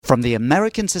From the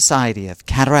American Society of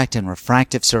Cataract and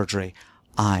Refractive Surgery,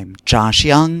 I'm Josh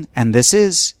Young, and this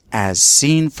is As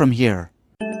Seen From Here.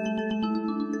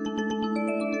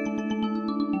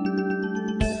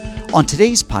 On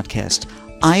today's podcast,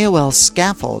 IOL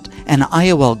scaffold and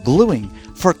IOL gluing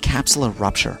for capsular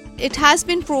rupture. It has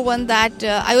been proven that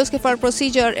IOL scaffold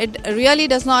procedure, it really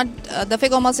does not, the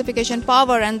phacoemulsification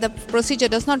power and the procedure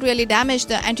does not really damage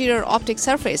the anterior optic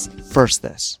surface. First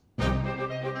this.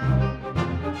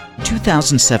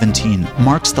 2017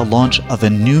 marks the launch of a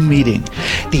new meeting,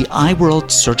 the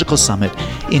iWorld Surgical Summit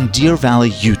in Deer Valley,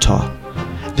 Utah.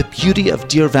 The beauty of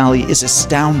Deer Valley is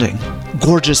astounding.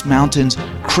 Gorgeous mountains,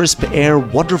 crisp air,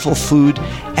 wonderful food,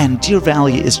 and Deer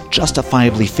Valley is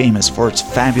justifiably famous for its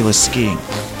fabulous skiing.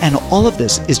 And all of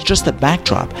this is just the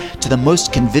backdrop to the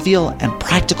most convivial and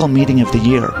practical meeting of the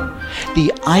year.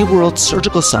 The iWorld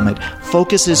Surgical Summit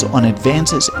focuses on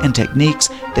advances and techniques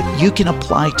that you can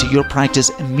apply to your practice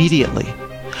immediately.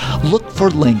 Look for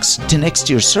links to next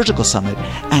year's Surgical Summit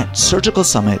at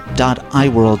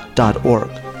surgicalsummit.iworld.org.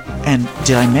 And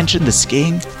did I mention the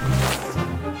skiing?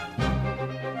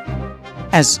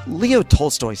 As Leo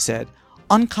Tolstoy said,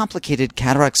 uncomplicated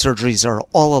cataract surgeries are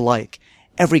all alike.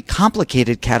 Every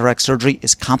complicated cataract surgery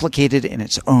is complicated in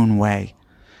its own way.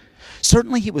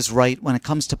 Certainly he was right when it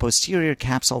comes to posterior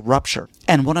capsule rupture,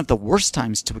 and one of the worst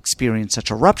times to experience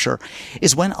such a rupture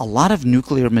is when a lot of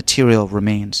nuclear material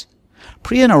remains.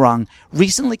 Priya and Narang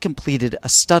recently completed a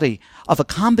study of a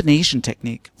combination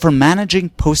technique for managing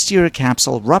posterior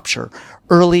capsule rupture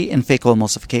early in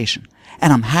phacoemulsification.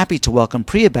 And I'm happy to welcome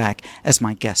Priya back as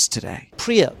my guest today.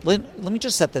 Priya, let me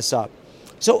just set this up.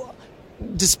 So,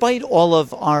 despite all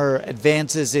of our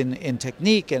advances in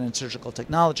technique and in surgical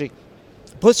technology,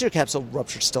 posterior capsule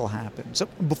rupture still happens. So,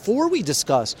 before we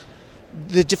discuss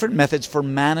the different methods for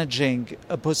managing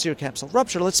a posterior capsule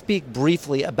rupture, let's speak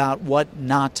briefly about what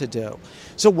not to do.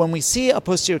 So, when we see a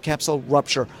posterior capsule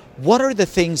rupture, what are the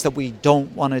things that we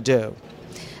don't want to do?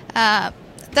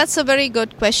 That's a very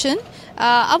good question.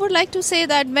 I would like to say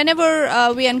that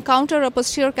whenever we encounter a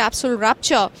posterior capsule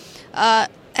rupture, at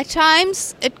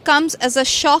times it comes as a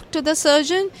shock to the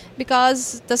surgeon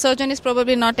because the surgeon is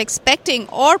probably not expecting,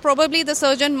 or probably the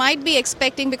surgeon might be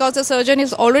expecting because the surgeon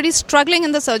is already struggling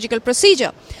in the surgical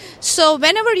procedure. So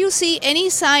whenever you see any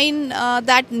sign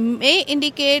that may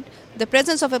indicate the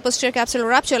presence of a posterior capsular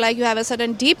rupture, like you have a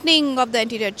sudden deepening of the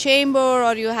anterior chamber,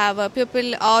 or you have a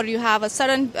pupil, or you have a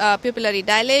sudden pupillary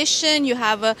dilation, you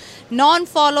have a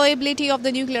non-followability of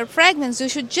the nuclear fragments, you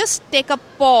should just take a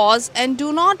pause and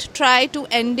do not try to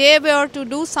endeavor to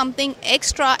do something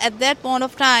extra at that point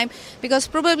of time, because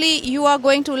probably you are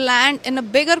going to land in a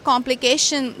bigger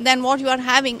complication than what you are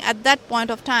having at that point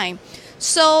of time.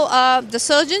 So the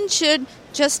surgeon should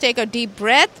just take a deep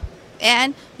breath,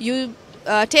 and you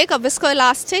take a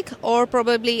viscoelastic or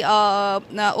probably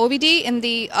OVD in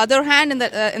the other hand, in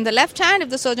the left hand if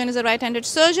the surgeon is a right-handed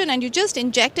surgeon, and you just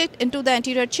inject it into the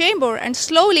anterior chamber, and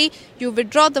slowly you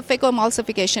withdraw the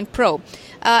phacoemulsification probe.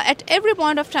 At every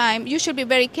point of time, you should be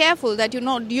very careful that you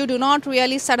do not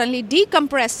really suddenly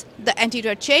decompress the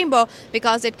anterior chamber,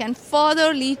 because it can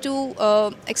further lead to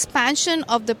expansion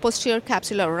of the posterior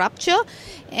capsular rupture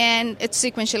and its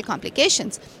sequential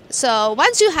complications. So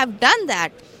once you have done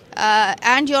that,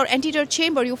 and your anterior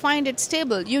chamber, you find it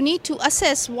stable, you need to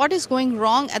assess what is going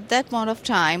wrong at that point of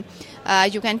time.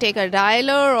 You can take a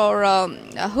dialer or a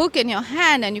hook in your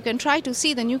hand, and you can try to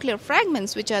see the nuclear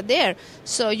fragments which are there.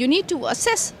 So you need to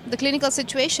assess the clinical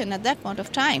situation at that point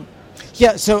of time.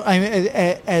 Yeah, so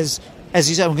as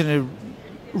you said, I'm going to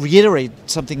reiterate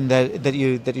something that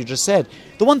you just said.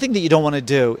 The one thing that you don't want to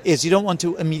do is you don't want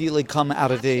to immediately come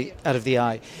out of the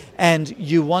eye, and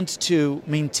you want to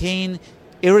maintain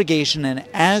irrigation, and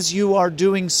as you are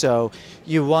doing so,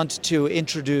 you want to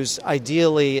introduce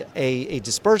ideally a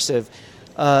dispersive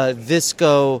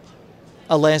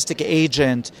viscoelastic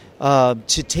agent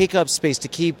to take up space, to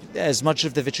keep as much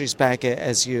of the vitreous back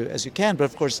as you can, but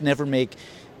of course never make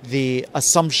the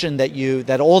assumption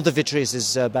that all the vitreous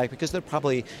is back, because there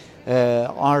probably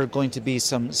are going to be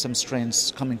some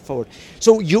strands coming forward.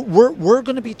 So we're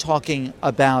going to be talking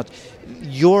about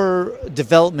your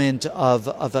development of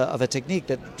a technique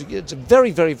that it's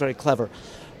very, very, very clever.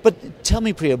 But tell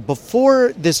me, Priya,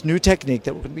 before this new technique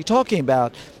that we're going to be talking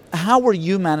about, how were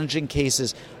you managing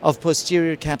cases of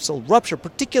posterior capsule rupture,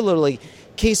 particularly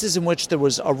cases in which there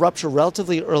was a rupture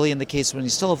relatively early in the case when you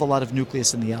still have a lot of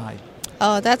nucleus in the eye?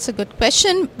 That's a good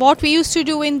question. What we used to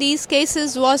do in these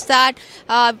cases was that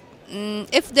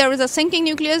if there is a sinking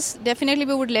nucleus, definitely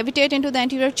we would levitate into the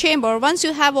anterior chamber. Once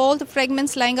you have all the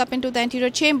fragments lying up into the anterior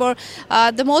chamber,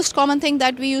 the most common thing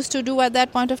that we used to do at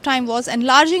that point of time was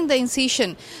enlarging the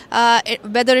incision,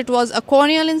 whether it was a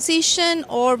corneal incision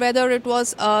or whether it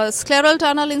was a scleral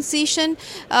tunnel incision.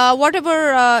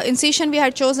 Whatever incision we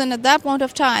had chosen at that point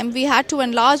of time, we had to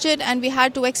enlarge it and we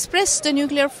had to express the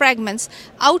nuclear fragments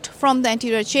out from the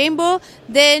anterior chamber.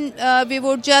 Then we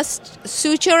would just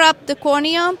suture up the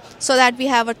cornea so that we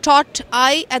have a taut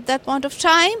eye at that point of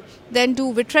time, then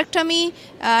do vitrectomy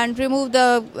and remove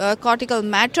the cortical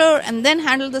matter, and then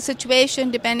handle the situation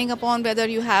depending upon whether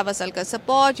you have a sulcus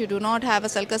support, you do not have a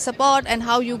sulcus support, and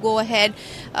how you go ahead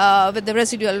with the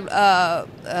residual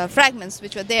fragments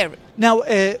which were there. Now,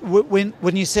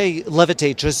 when you say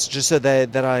levitate, just so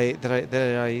that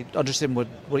I understand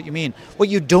what you mean, what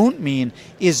you don't mean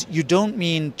is you don't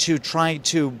mean to try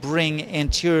to bring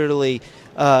anteriorly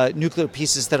nuclear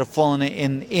pieces that have fallen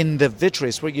in the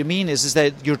vitreous. What you mean is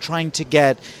that you're trying to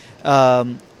get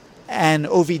an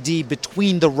OVD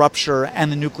between the rupture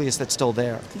and the nucleus that's still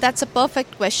there. That's a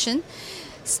perfect question.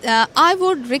 I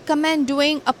would recommend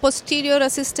doing a posterior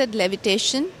assisted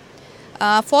levitation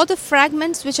for the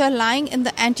fragments which are lying in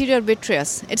the anterior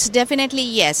vitreous. It's definitely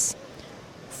yes.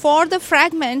 For the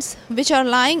fragments which are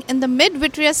lying in the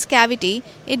mid-vitreous cavity,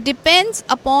 it depends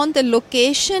upon the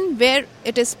location where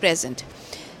it is present.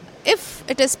 If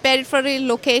it is peripherally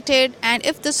located and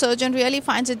if the surgeon really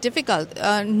finds it difficult,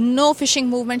 no fishing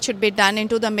movement should be done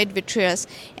into the mid-vitreous.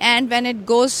 And when it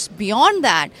goes beyond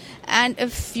that, and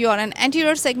if you are an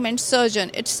anterior segment surgeon,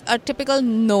 it's a typical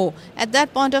no. At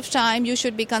that point of time, you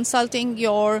should be consulting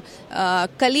your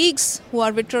colleagues who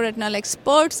are vitreoretinal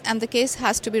experts, and the case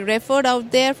has to be referred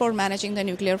out there for managing the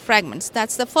nuclear fragments.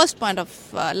 That's the first point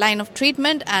of line of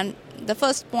treatment, and the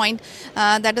first point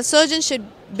that a surgeon should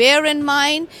bear in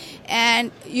mind.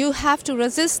 And you have to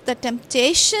resist the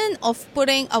temptation of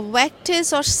putting a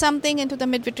vectis or something into the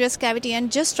mid-vitreous cavity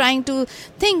and just trying to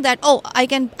think that, oh, I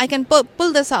can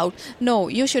pull this out. No,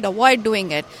 you should avoid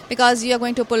doing it because you are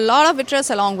going to pull a lot of vitreous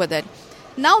along with it.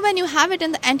 Now, when you have it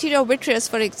in the anterior vitreous,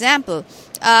 for example,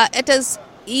 it is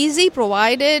easy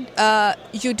provided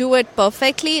you do it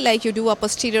perfectly, like you do a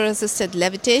posterior assisted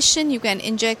levitation. You can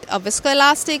inject a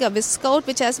viscoelastic, a viscoat,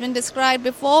 which has been described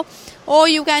before, or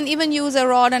you can even use a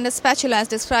rod and a spatula as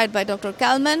described by Dr.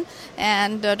 Kalman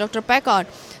and Dr. Packard.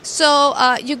 So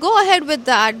you go ahead with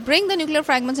that, bring the nuclear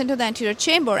fragments into the anterior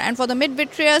chamber, and for the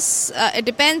mid-vitreous, it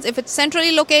depends. If it's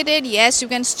centrally located, yes, you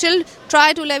can still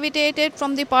try to levitate it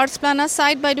from the pars plana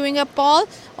side by doing a pawl,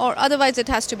 or otherwise it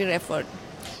has to be referred.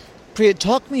 Priya,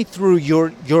 talk me through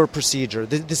your procedure,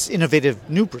 this innovative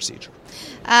new procedure.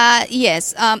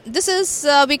 Yes, this is,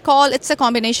 we call, it's a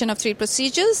combination of three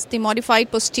procedures. The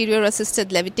modified posterior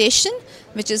assisted levitation,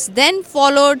 which is then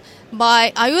followed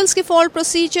by IOL scaffold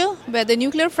procedure, where the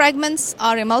nuclear fragments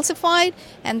are emulsified,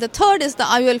 and the third is the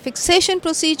IOL fixation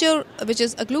procedure, which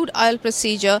is a glued IOL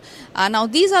procedure. Now,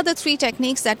 these are the three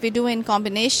techniques that we do in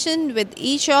combination with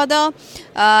each other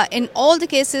in all the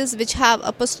cases which have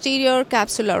a posterior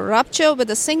capsular rupture with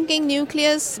a sinking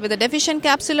nucleus, with a deficient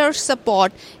capsular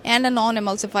support, and a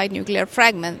non-emulsified nuclear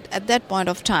fragment at that point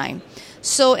of time.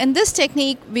 So, in this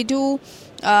technique, we do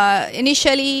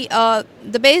initially,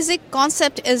 the basic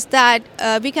concept is that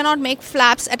we cannot make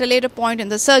flaps at a later point in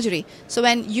the surgery. So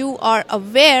when you are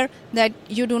aware that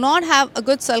you do not have a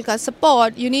good sulcus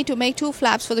support, you need to make two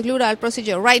flaps for the glued IOL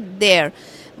procedure right there.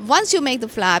 Once you make the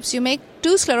flaps, you make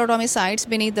two sclerotomy sites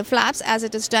beneath the flaps as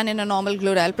it is done in a normal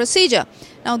glued IOL procedure.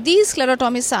 Now these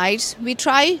sclerotomy sites we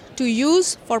try to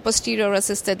use for posterior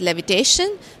assisted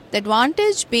levitation. The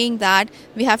advantage being that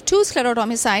we have two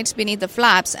sclerotomy sites beneath the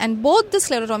flaps, and both the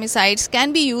sclerotomy sites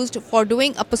can be used for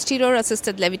doing a posterior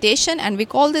assisted levitation, and we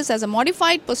call this as a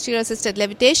modified posterior assisted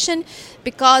levitation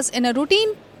because in a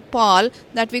routine pawl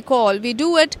that we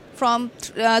do it from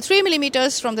 3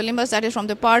 millimeters from the limbus, that is from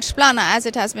the pars plana, as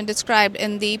it has been described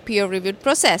in the peer-reviewed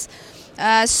process.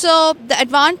 So the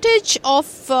advantage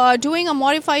of doing a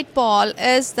modified pawl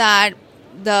is that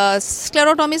the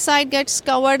sclerotomy site gets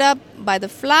covered up by the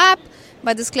flap,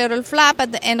 by the scleral flap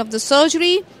at the end of the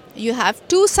surgery. You have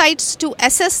two sites to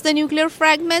assess the nuclear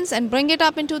fragments and bring it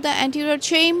up into the anterior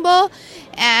chamber,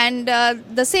 and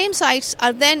the same sites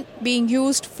are then being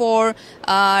used for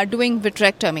doing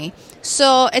vitrectomy.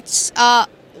 So it's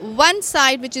one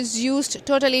side which is used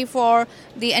totally for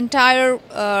the entire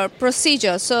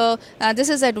procedure. So this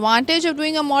is the advantage of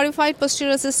doing a modified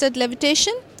posterior assisted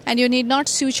levitation, and you need not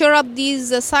suture up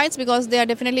these sites because they are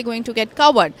definitely going to get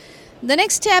covered. The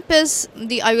next step is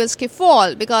the IOL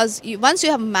scaffold, because once you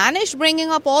have managed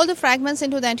bringing up all the fragments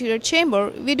into the anterior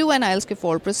chamber, we do an IOL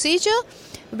scaffold procedure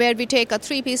where we take a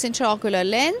 3-piece intraocular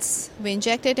lens, we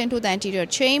inject it into the anterior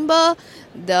chamber.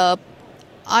 The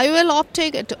IOL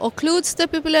optic, it occludes the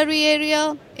pupillary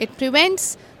area, it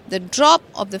prevents the drop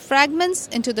of the fragments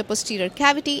into the posterior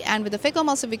cavity, and with the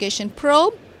phacoemulsification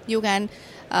probe, you can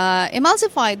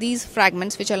emulsify these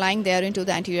fragments which are lying there into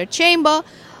the anterior chamber.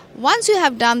 Once you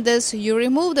have done this, you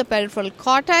remove the peripheral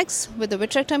cortex with the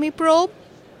vitrectomy probe.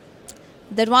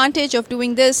 The advantage of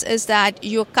doing this is that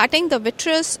you're cutting the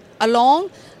vitreous along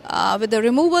with the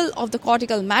removal of the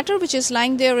cortical matter which is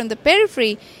lying there in the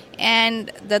periphery. And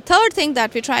the third thing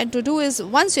that we try to do is,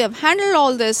 once you have handled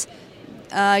all this,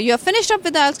 you have finished up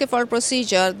with the IOL scaffold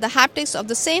procedure, the haptics of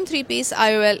the same 3-piece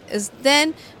IOL is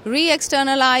then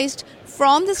re-externalized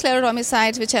from the sclerotomy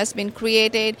sites which has been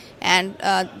created, and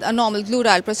a normal glue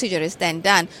dial procedure is then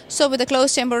done. So with the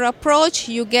closed chamber approach,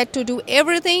 you get to do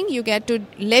everything. You get to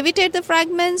levitate the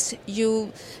fragments,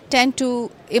 you tend to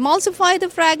emulsify the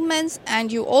fragments,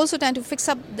 and you also tend to fix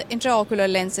up the intraocular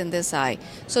lens in this eye.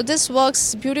 So this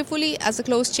works beautifully as a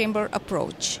closed chamber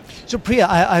approach. So Priya,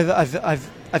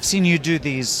 I've seen you do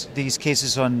these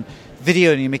cases on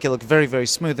video, and you make it look very, very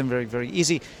smooth and very, very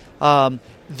easy. I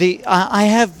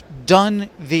have done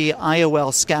the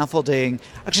IOL scaffolding.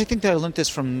 Actually, I think that I learned this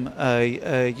from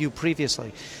you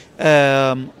previously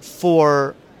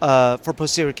for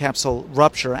posterior capsule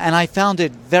rupture, and I found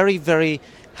it very, very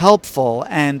helpful.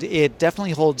 And it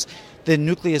definitely holds the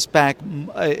nucleus back.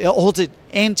 It holds it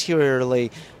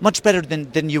anteriorly much better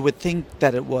than you would think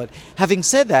that it would. Having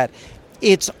said that,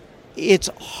 it's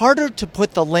harder to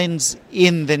put the lens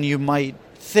in than you might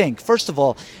think. First of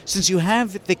all, since you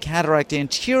have the cataract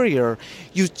anterior,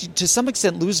 you to some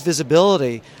extent lose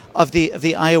visibility of the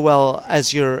IOL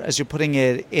as you're putting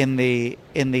it in the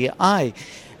eye.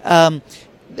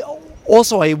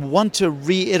 Also, I want to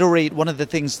reiterate one of the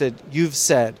things that you've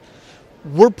said.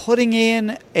 We're putting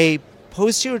in a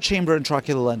posterior chamber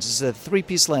intraocular lens. This is a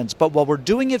 3-piece lens, but while we're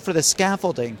doing it for the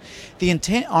scaffolding,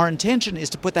 our intention is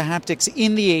to put the haptics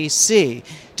in the AC,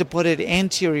 to put it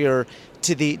anterior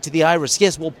to the iris.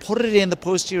 Yes, we'll put it in the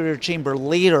posterior chamber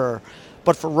later,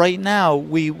 but for right now,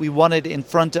 we want it in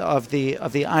front of the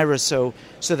iris so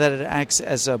that it acts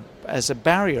as a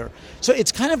barrier. So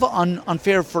it's kind of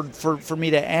unfair for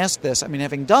me to ask this. I mean,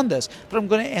 having done this, but I'm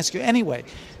going to ask you anyway.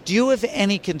 Do you have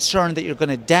any concern that you're going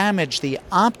to damage the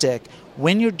optic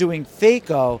when you're doing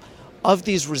phaco of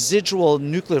these residual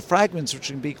nuclear fragments, which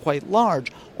can be quite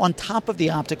large, on top of the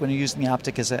optic when you're using the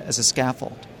optic as a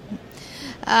scaffold?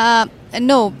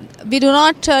 No, we do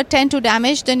not tend to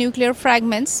damage the nuclear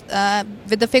fragments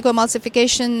with the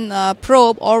phacoemulsification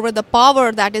probe or with the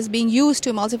power that is being used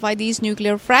to emulsify these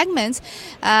nuclear fragments.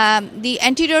 The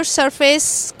anterior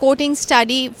surface coating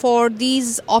study for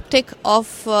these optic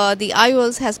of the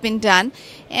IOLs has been done,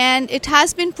 and it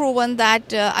has been proven that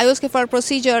IOL scaffold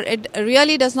procedure, it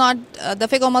really does not, the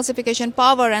phacoemulsification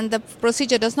power and the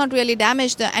procedure does not really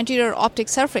damage the anterior optic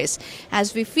surface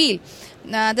as we feel.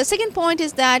 The second point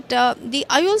is that the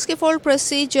IOL scaffold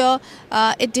procedure,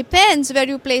 it depends where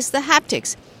you place the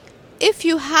haptics. If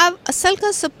you have a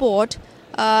sulcus support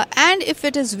and if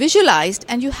it is visualized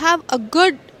and you have a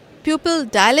good pupil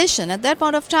dilation at that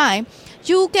point of time,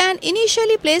 you can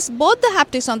initially place both the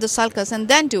haptics on the sulcus and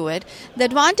then do it. The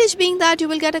advantage being that you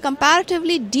will get a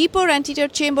comparatively deeper anterior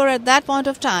chamber at that point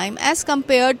of time as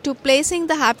compared to placing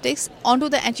the haptics onto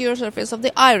the anterior surface of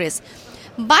the iris.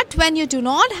 But when you do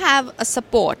not have a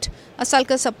support, a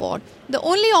sulcus support, the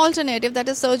only alternative that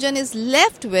a surgeon is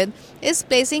left with is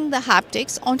placing the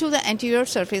haptics onto the anterior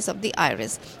surface of the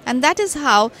iris. And that is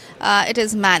how it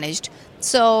is managed.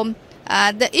 So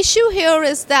the issue here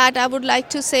is that I would like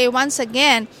to say once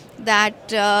again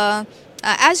that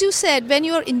as you said, when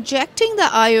you are injecting the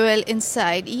IOL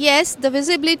inside, yes, the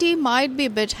visibility might be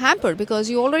a bit hampered because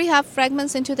you already have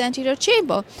fragments into the anterior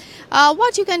chamber.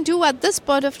 What you can do at this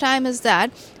point of time is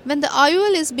that when the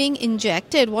IOL is being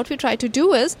injected, what we try to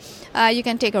do is you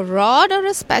can take a rod or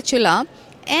a spatula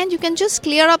and you can just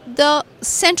clear up the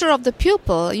center of the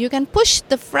pupil. You can push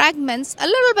the fragments a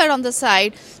little bit on the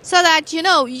side so that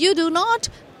you do not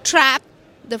trap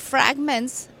the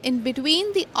fragments in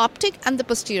between the optic and the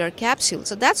posterior capsule.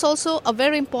 So that's also a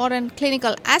very important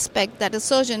clinical aspect that a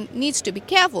surgeon needs to be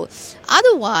careful.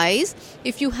 Otherwise,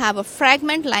 if you have a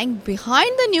fragment lying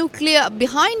behind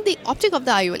the optic of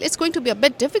the IOL, it's going to be a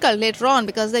bit difficult later on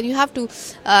because then you have to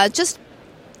just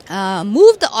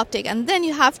move the optic and then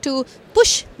you have to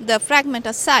push the fragment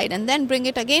aside and then bring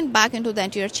it again back into the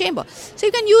anterior chamber. So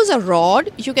you can use a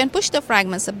rod, you can push the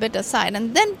fragments a bit aside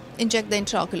and then inject the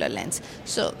intraocular lens.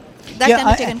 So that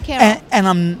can be taken care of. And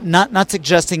I'm not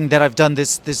suggesting that I've done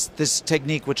this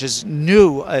technique, which is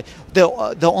new.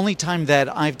 The only time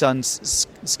that I've done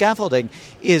scaffolding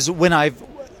is when I've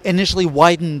initially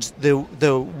widened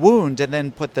the wound and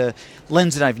then put the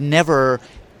lens, and I've never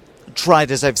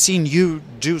tried, as I've seen you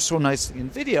do so nicely in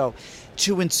video,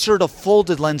 to insert a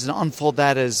folded lens and unfold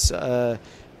that as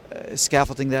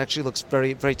scaffolding. That actually looks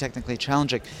very, very technically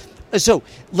challenging. So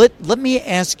let me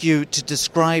ask you to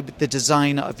describe the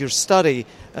design of your study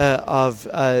of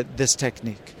this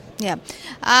technique. Yeah,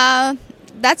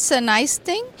 that's a nice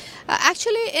thing.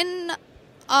 Actually, in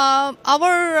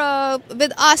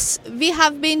with us, we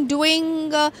have been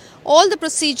doing all the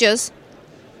procedures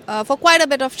for quite a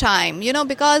bit of time,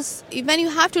 because when you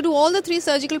have to do all the 3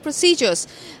 surgical procedures,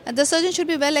 the surgeon should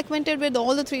be well acquainted with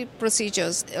all the 3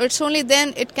 procedures. It's only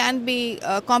then it can be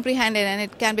comprehended and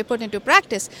it can be put into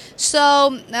practice.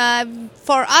 So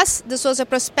for us, this was a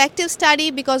prospective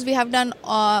study because we have done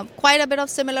quite a bit of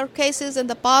similar cases in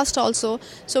the past also.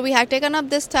 So we had taken up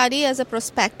this study as a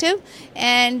prospective,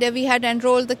 and we had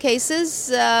enrolled the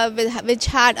cases which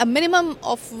had a minimum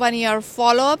of 1 year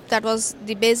follow-up. That was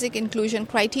the basic inclusion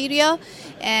criteria.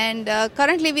 And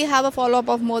currently we have a follow-up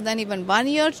of more than even 1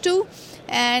 year too.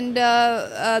 And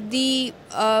the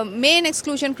main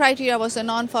exclusion criteria was the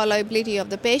non-followability of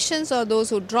the patients or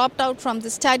those who dropped out from the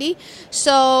study.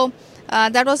 So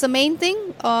that was the main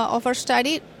thing of our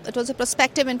study. It was a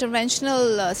prospective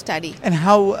interventional study. And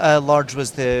how large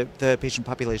was the patient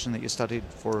population that you studied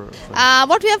for?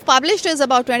 What we have published is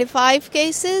about 25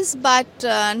 cases, but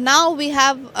now we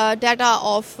have data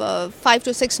of 5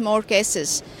 to 6 more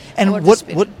cases. And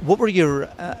what were your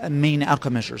main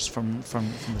outcome measures from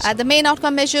this? The main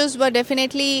outcome measures were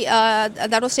definitely,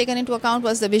 that was taken into account,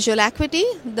 was the visual acuity,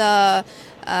 the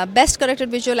best corrected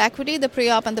visual acuity, the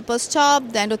pre-op and the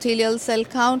post-op, the endothelial cell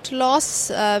count loss,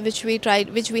 which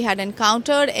we had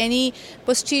encountered, any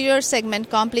posterior segment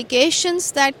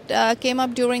complications that came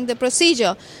up during the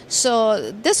procedure.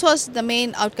 So this was the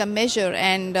main outcome measure,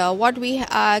 and what we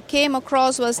came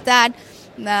across was that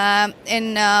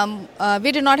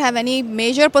we did not have any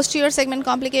major posterior segment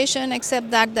complication, except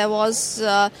that there was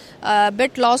a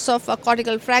bit loss of a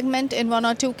cortical fragment in 1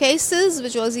 or 2 cases,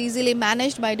 which was easily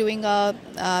managed by doing a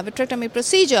vitrectomy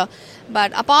procedure.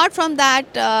 But apart from that,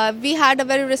 we had a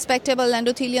very respectable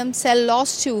endothelium cell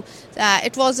loss too.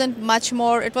 It wasn't much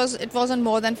more. It wasn't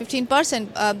more than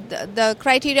 15%. The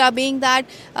criteria being that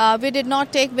we did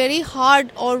not take very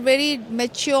hard or very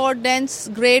mature, dense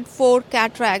grade 4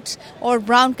 cataracts or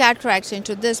brown cataracts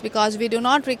into this, because we do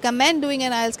not recommend doing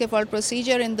an IOL scaffold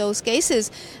procedure in those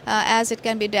cases, as it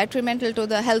can be detrimental to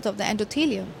the health of the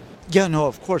endothelium. Yeah, no,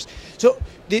 of course. So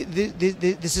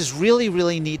this is really,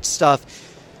 really neat stuff.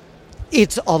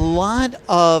 It's a lot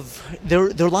of there are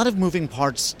a lot of moving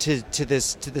parts to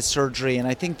this surgery, and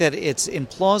I think that it's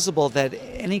implausible that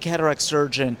any cataract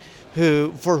surgeon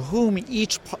for whom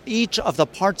each of the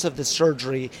parts of the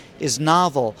surgery is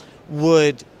novel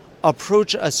would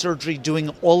approach a surgery doing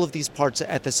all of these parts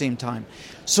at the same time.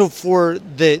 So for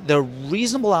the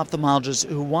reasonable ophthalmologist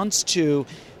who wants to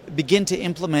begin to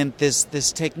implement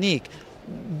this technique,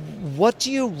 what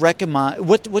do you recommend?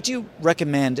 What do you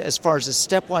recommend as far as a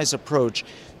stepwise approach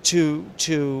to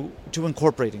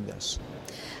incorporating this?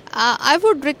 I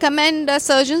would recommend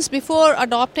surgeons, before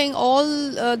adopting all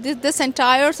this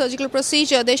entire surgical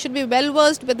procedure, they should be well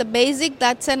versed with the basic,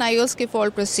 that's an IOL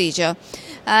scaffold procedure.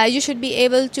 You should be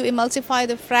able to emulsify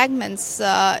the fragments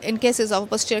in cases of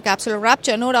posterior capsular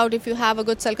rupture. No doubt, if you have a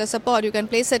good sulcus support, you can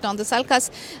place it on the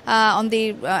sulcus on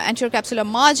the anterior capsular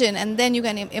margin, and then you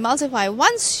can emulsify.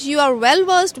 Once you are well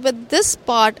versed with this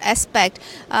part aspect,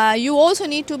 you also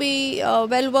need to be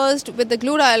well versed with the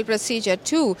gluteal procedure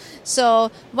too.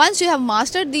 So once you have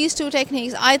mastered these 2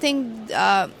 techniques, I think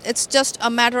it's just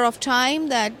a matter of time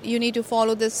that you need to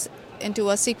follow this into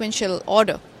a sequential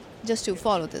order. Just to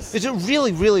follow this. It's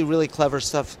really, really, really clever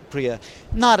stuff, Priya.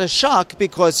 Not a shock,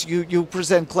 because you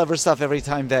present clever stuff every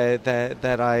time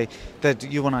that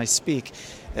you and I speak.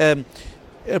 Priya,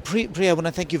 I want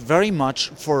to thank you very much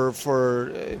for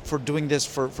doing this,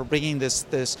 for bringing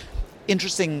this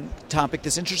interesting topic,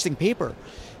 this interesting paper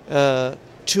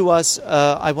to us.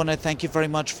 I want to thank you very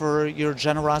much for your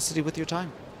generosity with your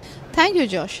time. Thank you,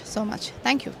 Josh, so much.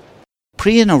 Thank you.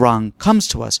 Priya Narang comes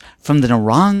to us from the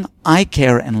Narang Eye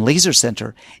Care and Laser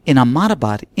Center in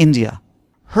Ahmedabad, India.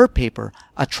 Her paper,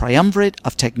 A Triumvirate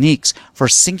of Techniques for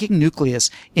Sinking Nucleus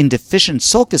in Deficient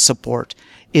Sulcus Support,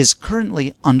 is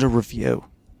currently under review.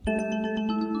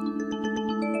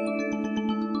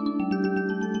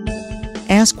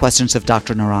 Ask questions of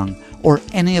Dr. Narang or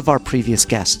any of our previous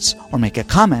guests, or make a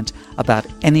comment about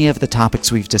any of the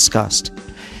topics we've discussed.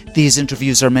 These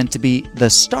interviews are meant to be the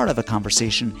start of a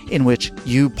conversation in which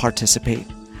you participate.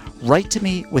 Write to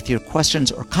me with your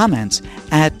questions or comments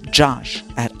at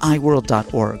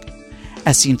josh@iworld.org.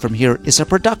 As Seen From Here is a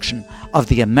production of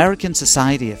the American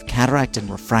Society of Cataract and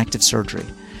Refractive Surgery.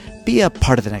 Be a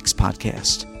part of the next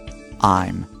podcast.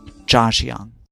 I'm Josh Young.